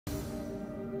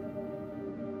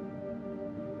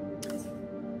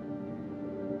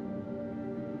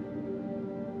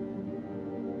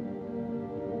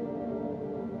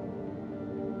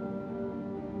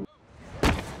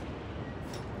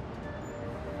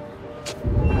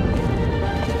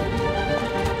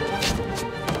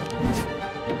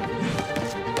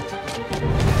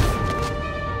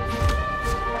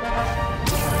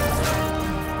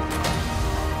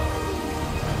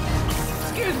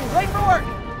Excuse me, late for work!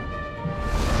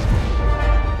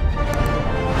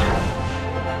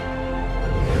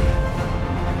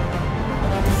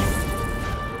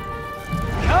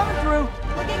 Coming through!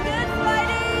 Looking good,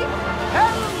 Spidey!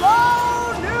 Hello,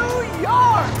 New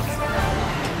York!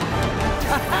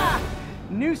 Haha!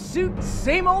 New suit,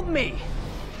 same old me.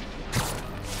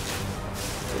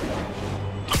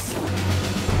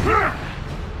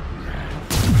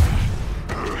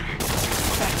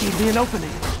 That gave me an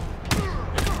opening.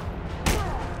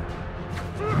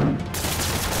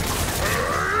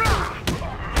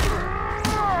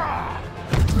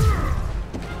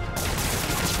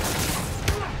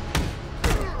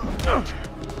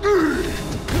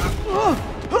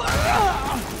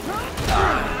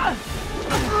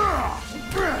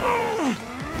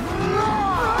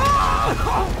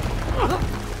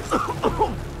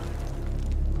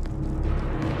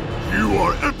 You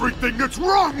are everything that's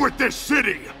wrong with this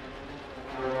city!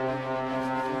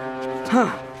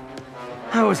 Huh.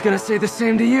 I was gonna say the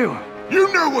same to you.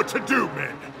 You know what to do,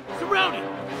 men! Surround it!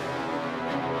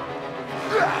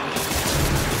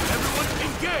 Everyone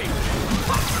engage!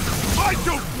 I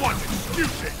don't want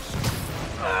excuses!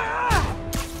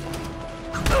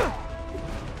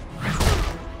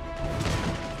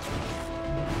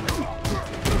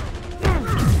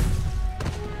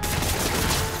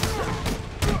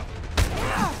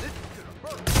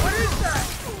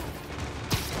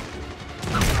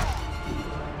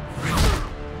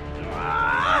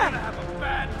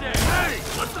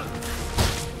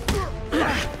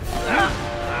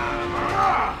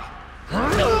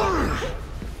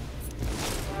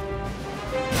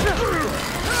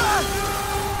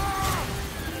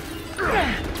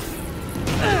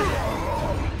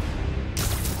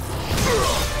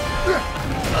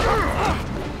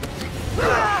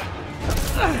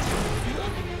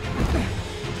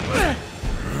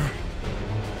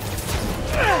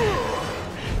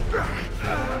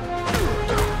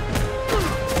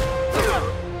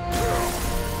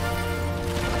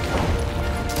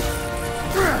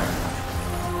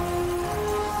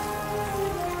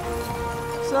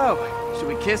 So, should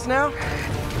we kiss now?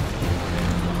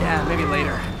 Yeah, maybe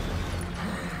later.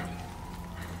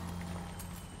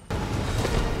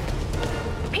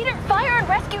 Peter, fire and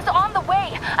rescue's on the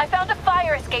way! I found a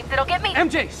fire escape that'll get me—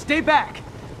 MJ, stay back!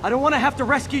 I don't want to have to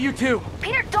rescue you too!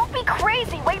 Peter, don't be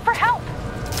crazy! Wait for help!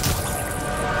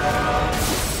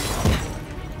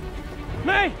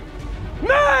 May!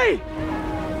 May!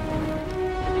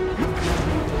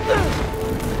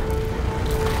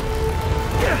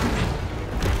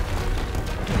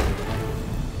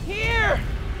 Here!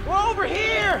 We're over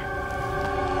here!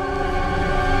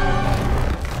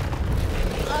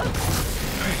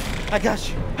 I got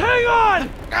you. Hang on!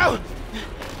 Ow!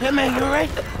 Hey, man, you alright?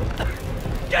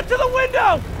 Get to the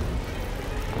window!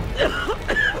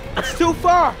 It's too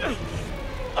far.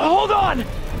 Hold on!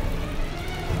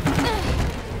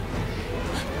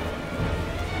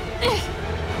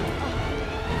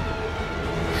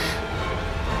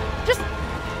 Just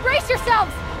brace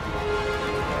yourselves!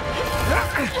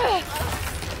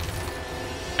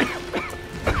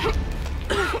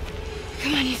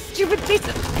 Come on, you stupid piece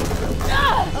of—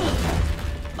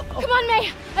 Come on,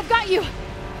 May! I've got you!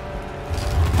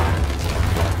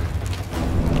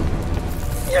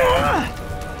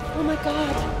 Oh my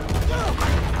god.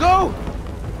 Go!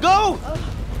 Go!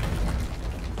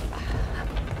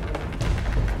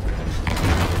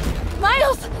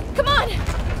 Miles! Come on!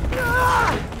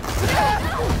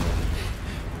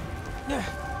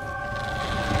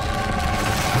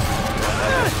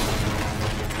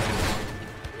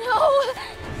 No!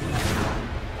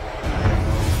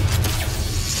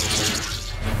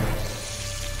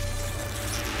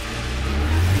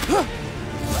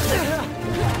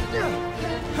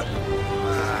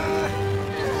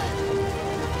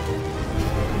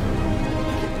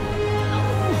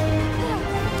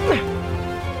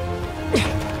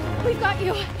 We've got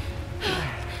you.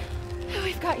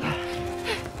 We've got you.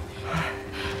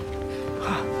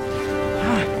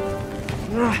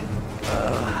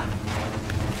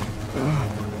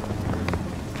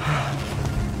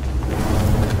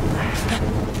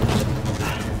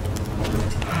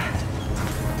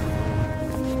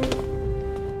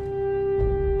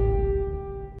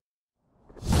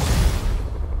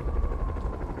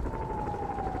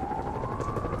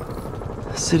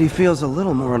 The city feels a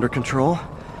little more under control.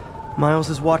 Miles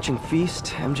is watching Feast,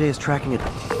 MJ is tracking it.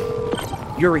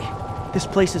 Yuri, This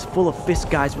place is full of Fisk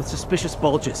guys with suspicious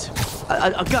bulges.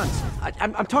 Guns.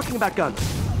 I'm talking about guns.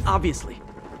 Obviously.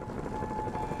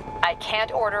 I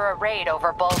can't order a raid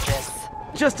over bulges.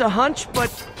 Just a hunch,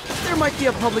 but there might be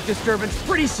a public disturbance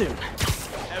pretty soon.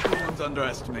 Everyone's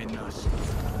underestimating us.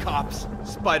 Cops,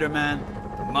 Spider-Man,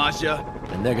 the Mafia.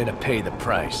 And they're gonna pay the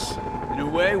price. In a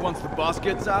way, once the boss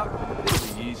gets out,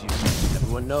 it'll be easier.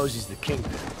 Everyone knows he's the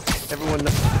kingpin. Everyone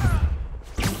knows.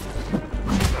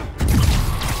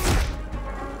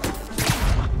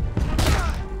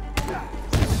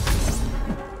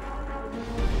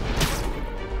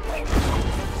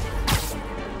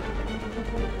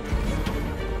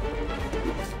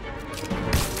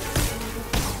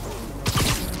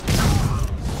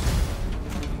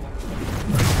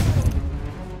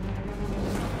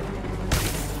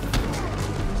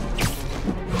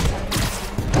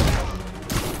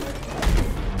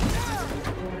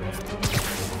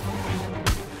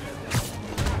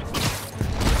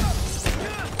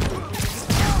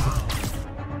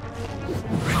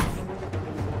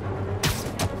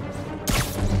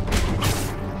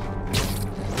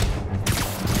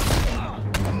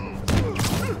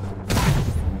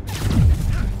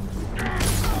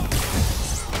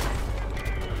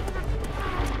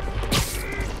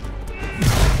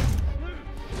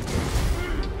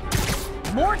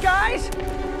 More guys?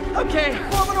 Okay,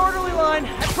 form an orderly line.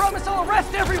 I promise I'll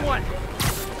arrest everyone.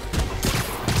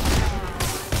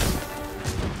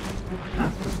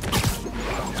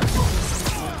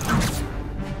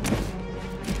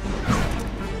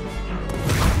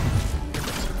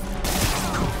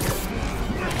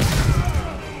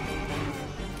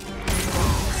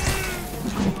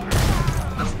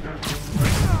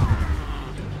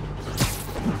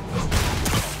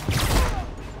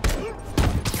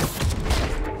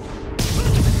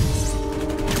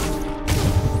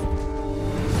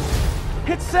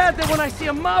 It's sad that when I see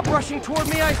a mob rushing toward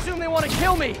me, I assume they want to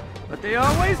kill me. But they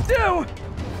always do!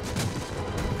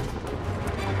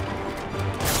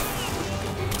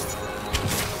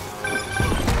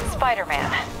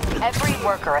 Spider-Man. Every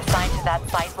worker assigned to that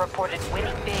site reported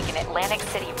winning big in Atlantic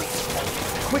City recently.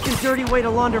 Quick and dirty way to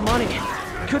launder money.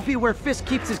 Could be where Fisk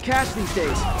keeps his cash these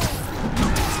days.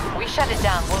 We shut it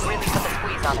down, we'll really put the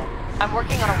squeeze on it. I'm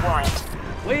working on a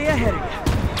warrant. Way ahead of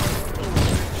you.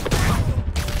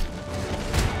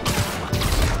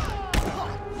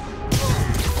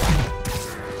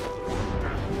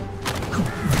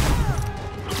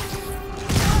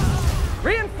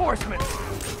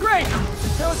 Reinforcements! Great!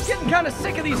 I was getting kind of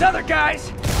sick of these other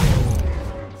guys!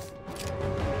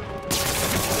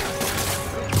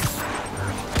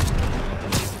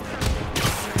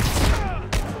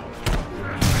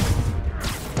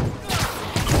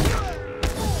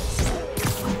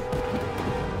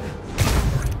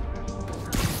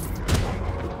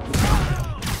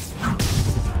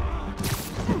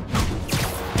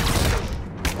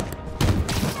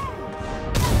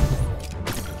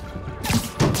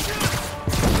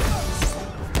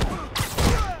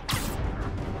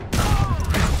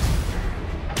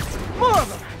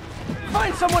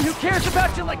 Find someone who cares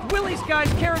about you like Willie's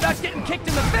guys care about getting kicked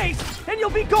in the face, and you'll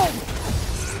be golden!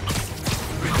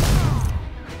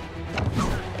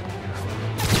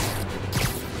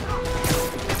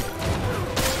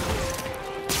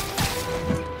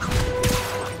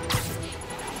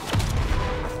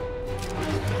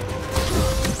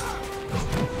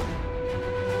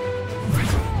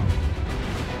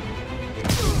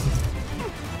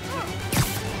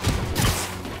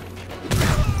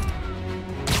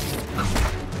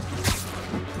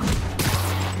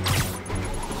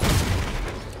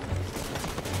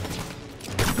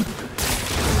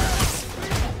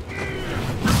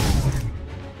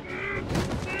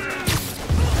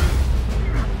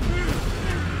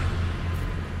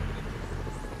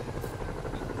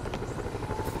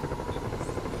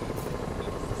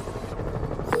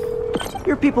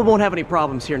 Your people won't have any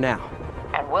problems here now.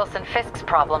 And Wilson Fisk's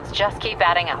problems just keep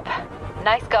adding up.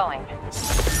 Nice going.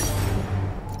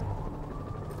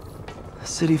 The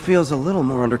city feels a little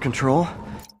more under control.